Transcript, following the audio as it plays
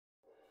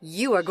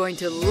You are going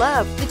to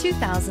love the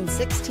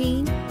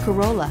 2016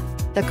 Corolla.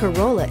 The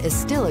Corolla is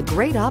still a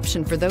great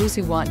option for those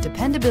who want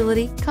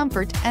dependability,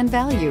 comfort, and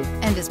value,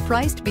 and is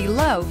priced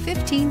below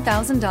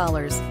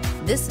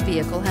 $15,000. This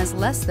vehicle has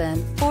less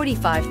than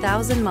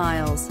 45,000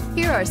 miles.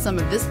 Here are some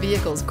of this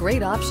vehicle's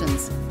great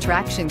options: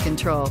 traction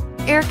control,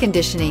 air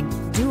conditioning,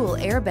 dual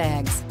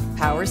airbags,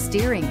 power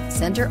steering,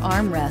 center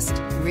armrest,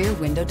 rear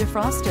window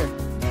defroster,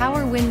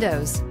 power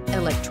windows,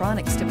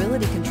 electronic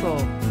stability control,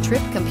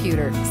 trip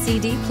computer,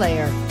 CD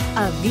player.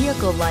 A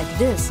vehicle like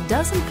this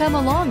doesn't come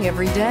along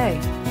every day.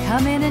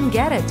 Come in and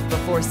get it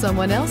before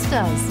someone else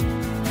does.